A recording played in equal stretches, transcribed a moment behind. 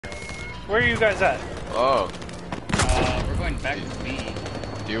Where are you guys at? Oh. We're going back to B.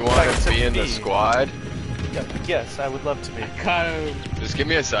 Do you want to be in the squad? Yes, I would love to be. Just give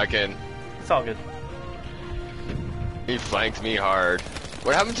me a second. It's all good. He flanked me hard.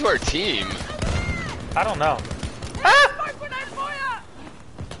 What happened to our team? I don't know.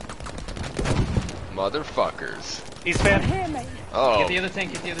 Motherfuckers. He's fan. Oh. Get the other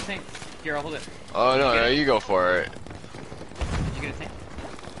tank, get the other tank. Here, I'll hold it. Oh, no, no, you go for it. Did you get a tank?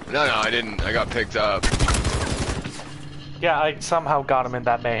 No, no, I didn't. I got picked up. Yeah, I somehow got him in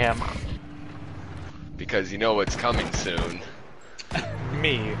that mayhem. Because you know what's coming soon.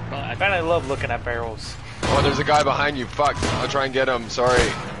 Me. And I love looking at barrels. Oh, there's a guy behind you. Fuck. I'll try and get him.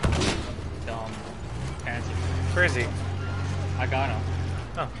 Sorry. Dumb. Where is he? I got him.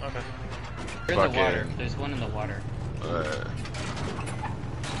 Oh, okay. They're in the water. There's one in the water.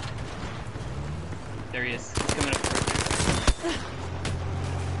 There he is. He's coming up towards you.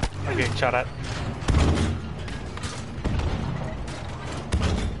 I'm getting shot at.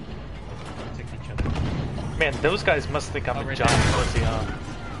 Man, those guys must think I'm a giant pussy, huh?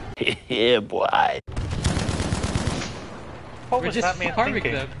 Yeah, boy. What was that man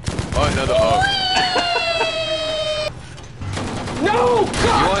thinking? Oh, another hog. No!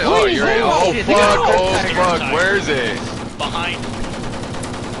 God, oh, you're in. Oh, fuck. Oh, fuck. Where is it? Behind.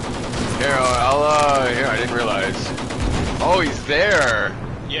 Here, here, I didn't realize. Oh, he's there.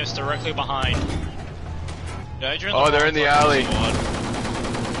 Yes, directly behind. Oh, they're in the alley.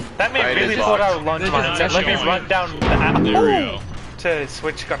 That man really pulled out lunch line and said, let me run down the alley. There we go. To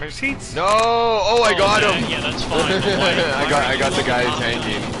switch gunner seats. No! Oh, I got him! Yeah, that's fine. I got the guy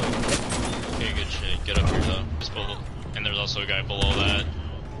tanking. Okay, good shit. Get up here though. And there's also a guy below that.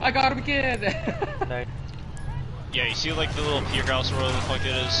 I got him again! Yeah, you see like the little pier house or whatever the fuck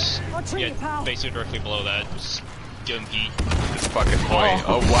it is? Yeah, basically directly below that. Just give him heat. This fucking point.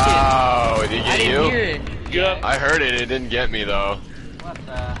 Oh, wow! Did he get you? Hear it. Yeah. I heard it. It didn't get me though. What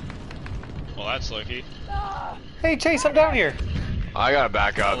the? Well, that's lucky. Hey, Chase, I'm down here. I gotta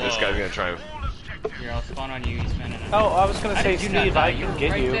back up. This guy's gonna try and... Here, I'll spawn on you. He's manning out. Oh, I was gonna say, Steve, I can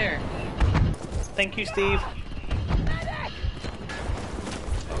get right you. There. Thank you, Steve.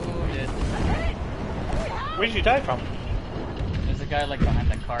 Oh, shit. Where did you die from? There's a guy like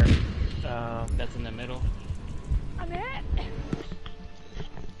behind that car. That's in the middle.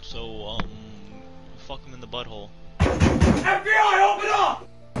 So, fuck him in the butthole. FBI, open up!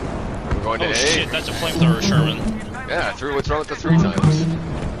 We're going to A. Shit, that's a flamethrower, Sherman. Yeah, what's wrong with the 3 times?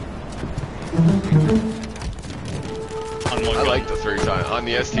 I like the 3 times. On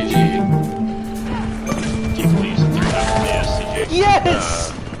the STG. Please, 3 times on the STG.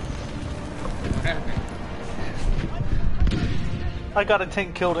 Yes! I got a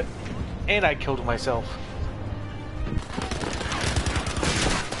tank killed it, and I killed myself.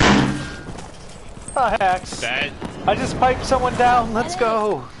 Ah, hacks. I just piped someone down. Let's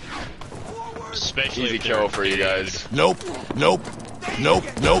go. Especially easy kill for you guys. Nope. Nope. Nope.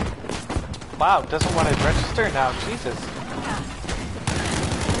 Nope. Wow, doesn't want to register now. Jesus.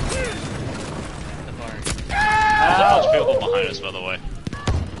 There's a bunch of people behind us, by the way.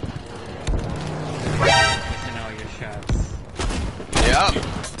 Missing all your shots. Yeah.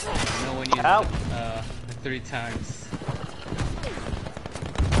 No one used 3 times.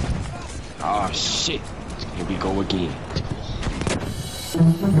 Oh shit. Here we go again.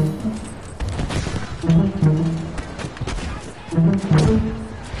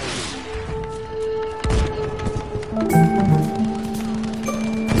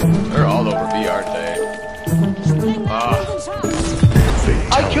 They're all over B, aren't they?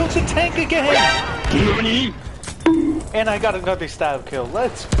 I killed the tank again! And I got another stab kill.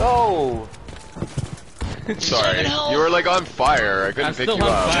 Let's go! Sorry, you were like on fire. I couldn't pick you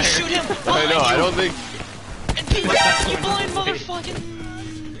up. Just shoot him! I know, I don't think... And be back, you blind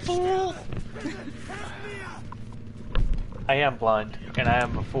motherfucking fool! I am blind, and I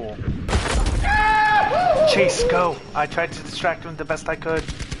am a fool. Chase, go! I tried to distract him the best I could.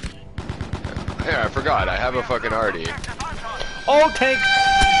 Hey, I forgot. I have a fucking arty. Oh, tank!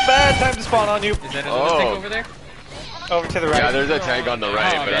 Bad time to spawn on you. Is that another tank over there? Over to the right. Yeah, there's a tank on the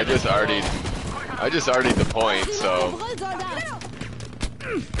right, but I just already the point, so...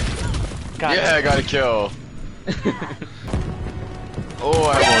 Yeah, I got a kill. Oh,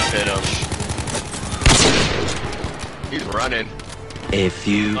 I almost hit him. He's running. A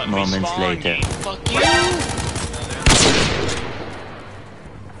few moments later. Fuck you!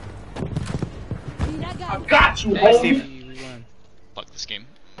 I got you, Hey, homie! Steve. Fuck this game.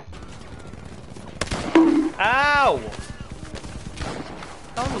 Ow!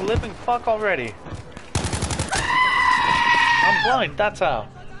 I'm a living fuck already. I'm blind, that's how.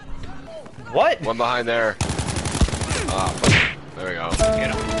 What? One behind there. Ah, there we go.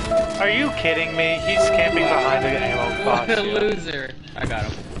 Are you kidding me? He's camping behind the ammo box. What a loser. I got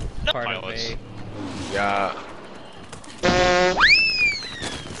him. Part of Pilots. A. Yeah.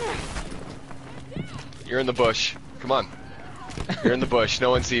 You're in the bush. Come on. You're in the bush.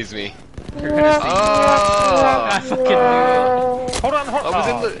 No one sees me. You're gonna see. Oh! I fucking knew it. Hold on, hold on. I was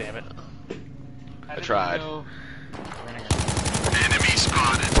in Oh, the- damn it. How I did tried. you know? Running Enemy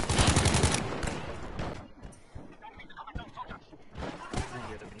spotted.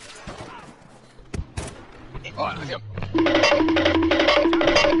 Oh, yep.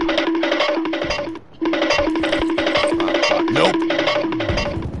 Nope.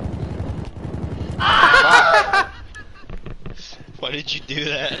 Why did you do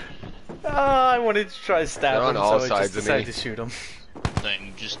that? I wanted to try to stab They're on him, all so I sides just of decided me. to shoot him.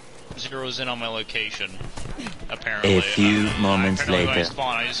 Thing just zeroes in on my location. Apparently. A few moments apparently when I later.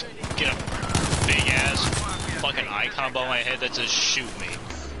 spawn, I just get a big ass fucking icon above my head that says "shoot me."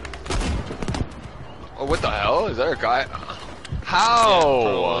 Oh, what the hell? Is there a guy?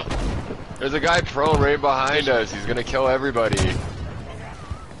 How? There's a guy prone right behind us. He's gonna kill everybody.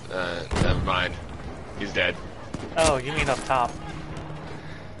 Never mind. He's dead. Oh, you mean up top.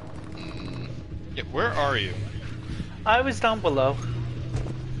 Yeah, where are you? I was down below.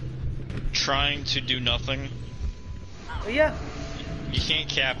 Trying to do nothing. Yeah, You can't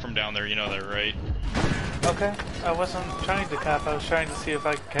cap from down there. You know that, right? okay. I wasn't trying to cap, I was trying to see if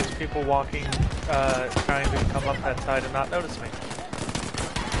I could catch people walking, trying to come up that side and not notice me.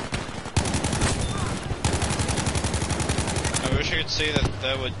 I wish I could say that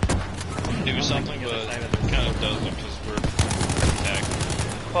that would do something, but it kind of doesn't because we're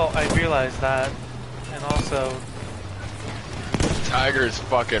attacked. Well, I realized that, and also, Tiger's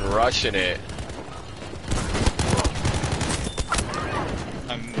fucking rushing it.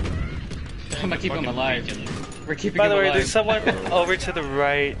 I'm gonna keep him alive. We're keeping by the him way, alive. there's someone over to the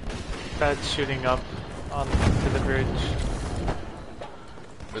right that's shooting up on to the bridge.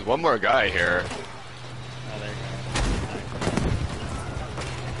 There's one more guy here. Oh, there you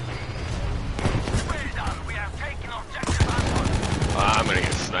I'm gonna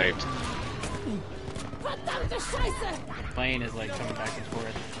get sniped. go. Plane is like coming back and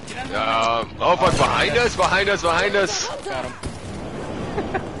forth. Oh fuck, behind us, behind us, behind us. Got him.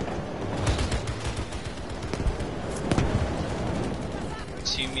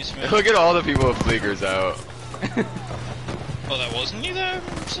 See me, Smith? Look at all the people with fleekers out. Oh, that wasn't you that were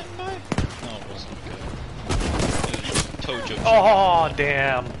sitting by? No, it wasn't. Okay. It was Tojo. Oh,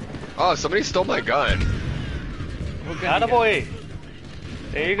 damn. Oh, somebody stole my gun. Attaboy.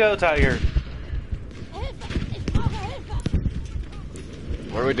 There you go, Tiger.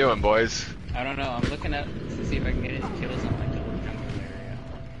 What are we doing, boys? I don't know. I'm looking at to see if I can get any kills on like the little jungle area.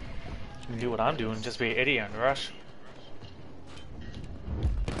 You can do what I'm doing, just be an idiot and rush.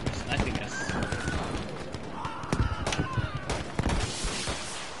 Sniping us.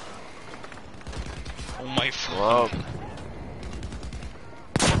 Oh my fucking. Well,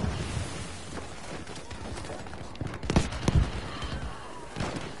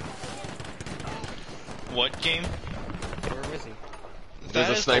 What game? Where was he? there's That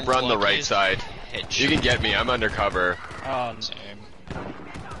a is sniper on the right luckiest side. headshot. You can get me, I'm undercover. Oh, Same.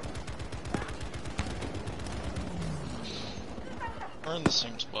 We're in the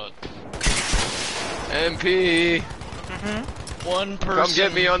same spot. MP, One person. come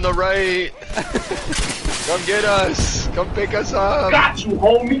get me on the right. Come get us. Come pick us up. Got you,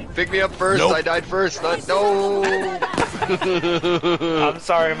 homie. Pick me up first. Nope. I died first. Not no. I'm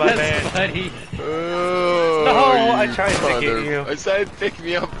sorry, my man. that's funny. Oh, No, I you tried to get mother- you. I said pick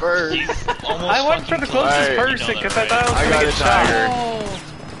me up first. Almost I went for the fucking killed closest you. person You know because that, I thought I was I gonna got get a shot.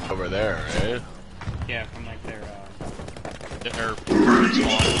 tiger. Over there, right? Yeah, from like their They're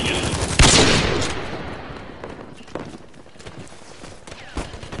spawn, yeah.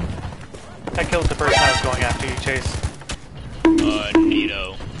 I killed the person I was going after you, Chase.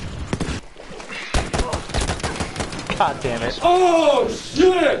 Neato. God damn it. Oh,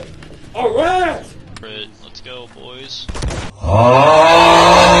 shit. All right. Right, let's go, boys.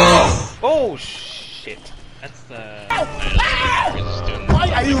 Oh, shit. that's the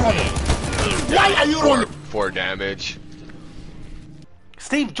Why are you running? Why are you running? 4 damage.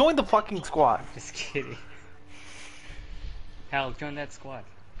 Steve, join the fucking squad. just kidding. Hal, join that squad.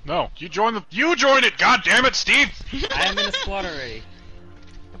 No, you join it. God damn it, Steve. I am in a squad already.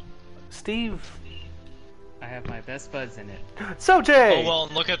 Steve. I have my best buds in it. So, Jay. Oh well,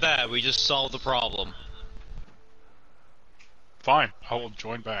 look at that. We just solved the problem. Fine, I will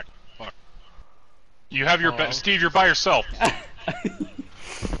join back. Fuck. You have your Oh. Steve. You're by yourself. I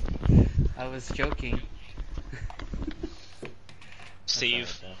I was joking.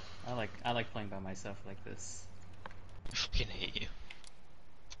 Steve. I like playing by myself like this. I fucking hate you.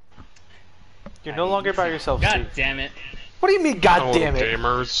 You're no longer by yourself, God Steve. damn it. What do you mean, God damn it?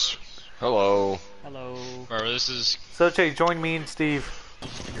 Gamers. Hello. Hello. Remember, this is So, Jay, join me and Steve.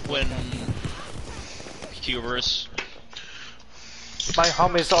 when Hubris. My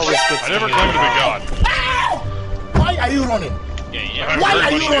hummus always gets I never me. claimed to be God. Why are you running? Yeah, I'm Why very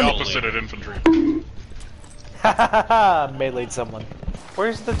are much you the running? opposite at infantry. Ha ha ha! Melee'd someone.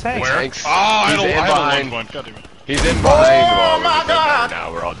 Where's the tank? Where? Thanks. Oh, I He's had in a behind. one point. God damn it. He's in behind. Oh Well, my we're God.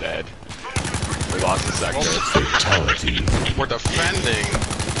 now we're all dead. We lost the sector. We're defending.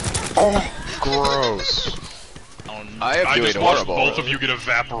 Oh, Gross. I am I doing just watched horrible. both of you get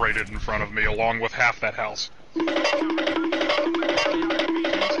evaporated in front of me, along with half that house.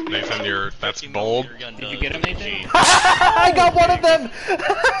 Nathan, that's bold. Did you get him, Nathan? I got one of them!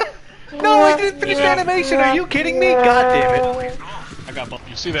 No, I didn't finish the animation. Are you kidding me? God damn it. I got both.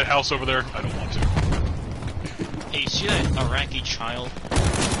 You see that house over there? I don't want to. Hey, you see that Iraqi child?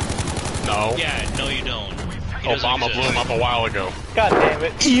 No. Yeah, no you don't. He doesn't Obama exist. blew him up a while ago. God damn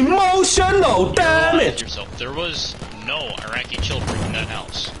it. emotional damage. Yourself. There was no Iraqi children in that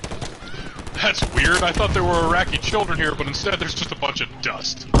house. That's weird. I thought there were Iraqi children here, but instead there's just a bunch of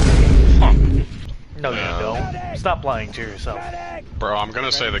dust. Huh. No, you don't. Stop lying to yourself. Bro, I'm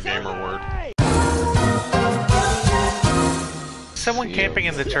gonna say the gamer word. Someone camping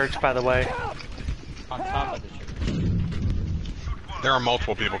in the church, by the way. On top of the church. There are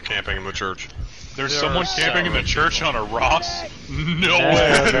multiple people camping in the church. There's There someone are camping in the several church on a Ross? No Never.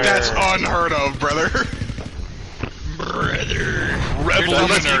 way! That's unheard of, brother! Brother.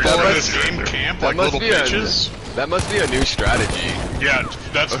 Revolutionaries that for must- this game camp that like must little be a- bitches? That must be a new strategy. Yeah,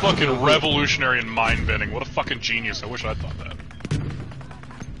 that's fucking revolutionary and mind-bending. What a fucking genius. I wish I'd thought that.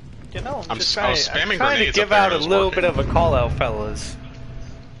 You know, I'm just I was trying spamming to grenades give up there out and a it was little working. bit of a call out, fellas.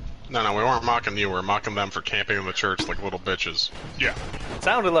 No, we weren't mocking you. We were mocking them for camping in the church like little bitches. Yeah. It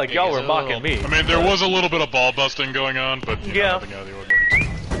sounded like y'all were mocking me. I mean, there was a little bit of ball busting going on, but you know, Yeah. nothing out of the ordinary.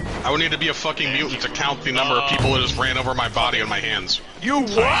 I would need to be a fucking mutant to count the number of people that just ran over my body and my hands. You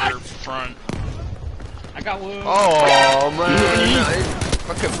Tiger what? front. I got one. Oh man, I'm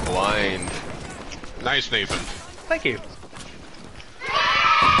fucking blind. Nice, Nathan. Thank you.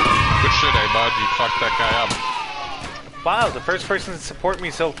 Good shit, eh, bud? You fucked that guy up. Wow, the first person to support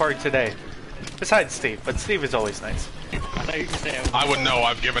me so far today. Besides Steve, but Steve is always nice. I thought you were gonna say I would know.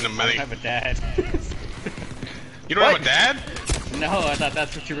 I've given him I many. don't have a dad. You don't have a dad? No, I thought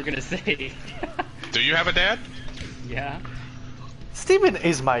that's what you were gonna say. Do you have a dad? Yeah. Steven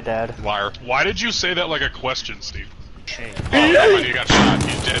is my dad. Liar. Why did you say that like a question, Steve? Hey. Oh, you got shot.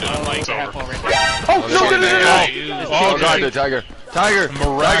 He's dead. Oh, It's half over. already. Oh, no, no, no, no, no! Oh, Oh God. god, the tiger. Tiger! Tiger can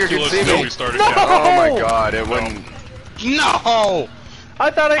Miraculous see no, me. he started No! down. Oh my god, it wouldn't. No!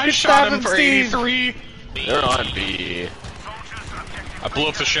 I thought I could shot stab him for Steve! 83. They're on B. I blew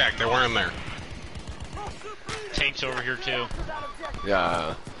up the shack. They weren't in there. Tank's over here too.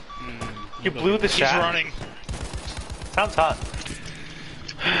 Yeah. You blew the He's shot. running. Sounds hot.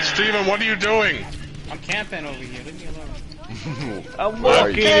 Steven, what are you doing? I'm camping over here. Leave me alone. I'm Where are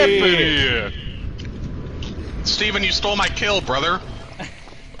you? Camping walking! here. Steven, you stole my kill, brother.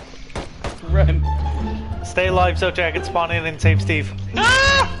 Run. Stay alive so Jack can spawn in and save Steve.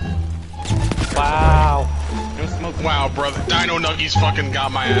 Wow. No smoke. Wow, brother. Dino Nuggies fucking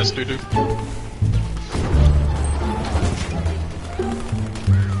got my ass, dude.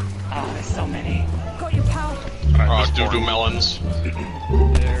 Oh, there's so many. Got your pal. Oh, doo-doo melons.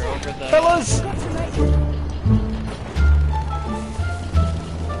 They're over the... Fellas!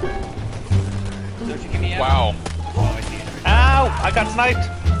 Don't you give me out? Wow. Oh, I see it. Ow! I got sniped!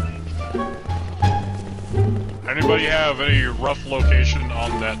 Anybody have any rough location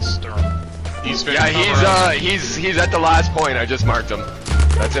on that stern? He's been Yeah, he's at the last point. I just marked him.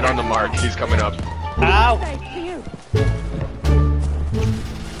 That's it on the mark. He's coming up. Ow! For you.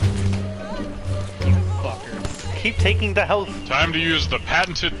 Fuckers. Keep taking the health. Time to use the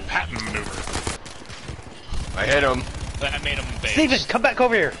patented patent maneuver. I hit him. That made him base. Steven, come back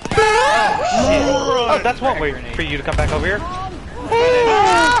over here! Oh, that's one way for you to come back over here. Oh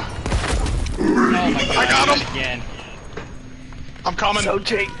my god. I got him. Again. I'm coming. So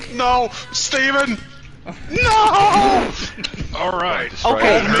Jake. No, Steven! No! Alright. Destroy Okay,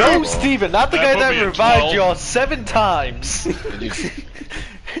 that no variable. Steven, not the That guy put that me at revived 12. y'all 7 times. You-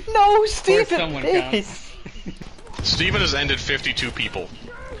 No, Steven, someone please. Steven has ended 52 people.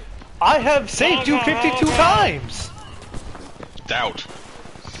 I have saved you 52 times. Doubt.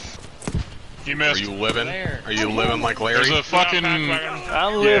 You missed. Are you living? Where? Are you living like Larry? There's a fucking...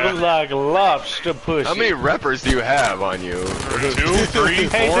 I'm living like a lobster pussy. How many reppers do you have on you? 2, 3,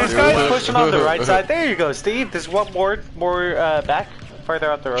 Hey, 4. there's guys pushing on the right side. There you go, Steve. There's one more back,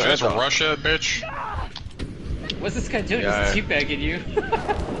 further out the road. Just Russia, bitch. What's this guy doing? Yeah. He's teabagging you.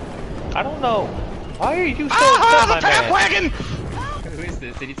 I don't know. Why are you so Ah, upset, the my pack man? wagon! Who is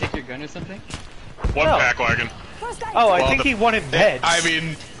this? Did he take your gun or something? One No. pack wagon. Oh, I Well, think the- he wanted meds. I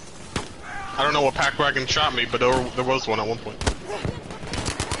mean, I don't know what pack wagon shot me, but there was one at one point.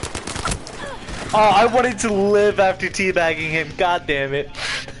 Oh, I wanted to live after teabagging him. God damn it.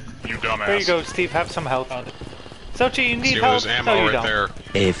 You dumbass. There you go, Steve. Have some health. Sochi, you need See, help? there's ammo No, you right don't. there.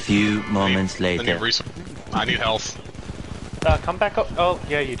 A few moments I need later. I need health. Come back up. Oh,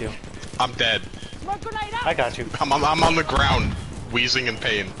 yeah, you do. I'm dead. I got you. I'm on the ground, wheezing in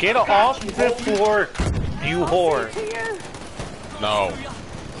pain. Get off the floor, you whore. No.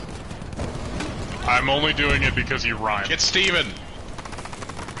 I'm only doing it because you rhyme. Get Steven!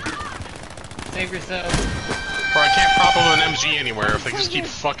 Save yourself. Bro, I can't prop up an MG anywhere if they just keep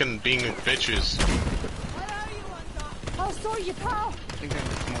fucking being bitches. I think there's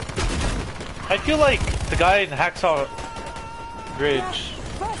a smoke. I feel like the guy in Hacksaw Ridge.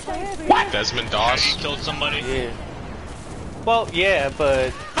 Desmond Doss? Killed somebody. Yeah. Well, yeah,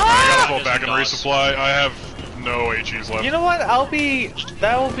 but I gotta go back and resupply. I have no HEs left. you know what?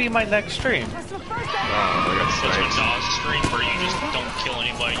 That will be my next stream. Oh, I got That's sniped. a dog stream where you just don't kill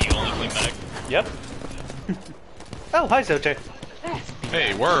anybody, you only play medic. Yep. Oh, hi, Zoche.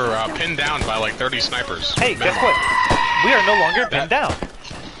 Hey, we're pinned down by like 30 snipers. Hey, guess Minimum. what? We are no longer pinned down.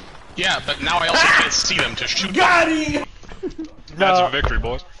 Yeah, but now I also can't see them to shoot Got them. him! That's No. a victory,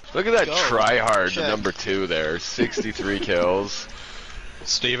 boys. Look at that Go. tryhard Check. number 2 there. 63 kills.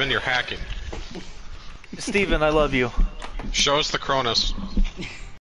 Steven, you're hacking. Steven, I love you. Show us the Cronus.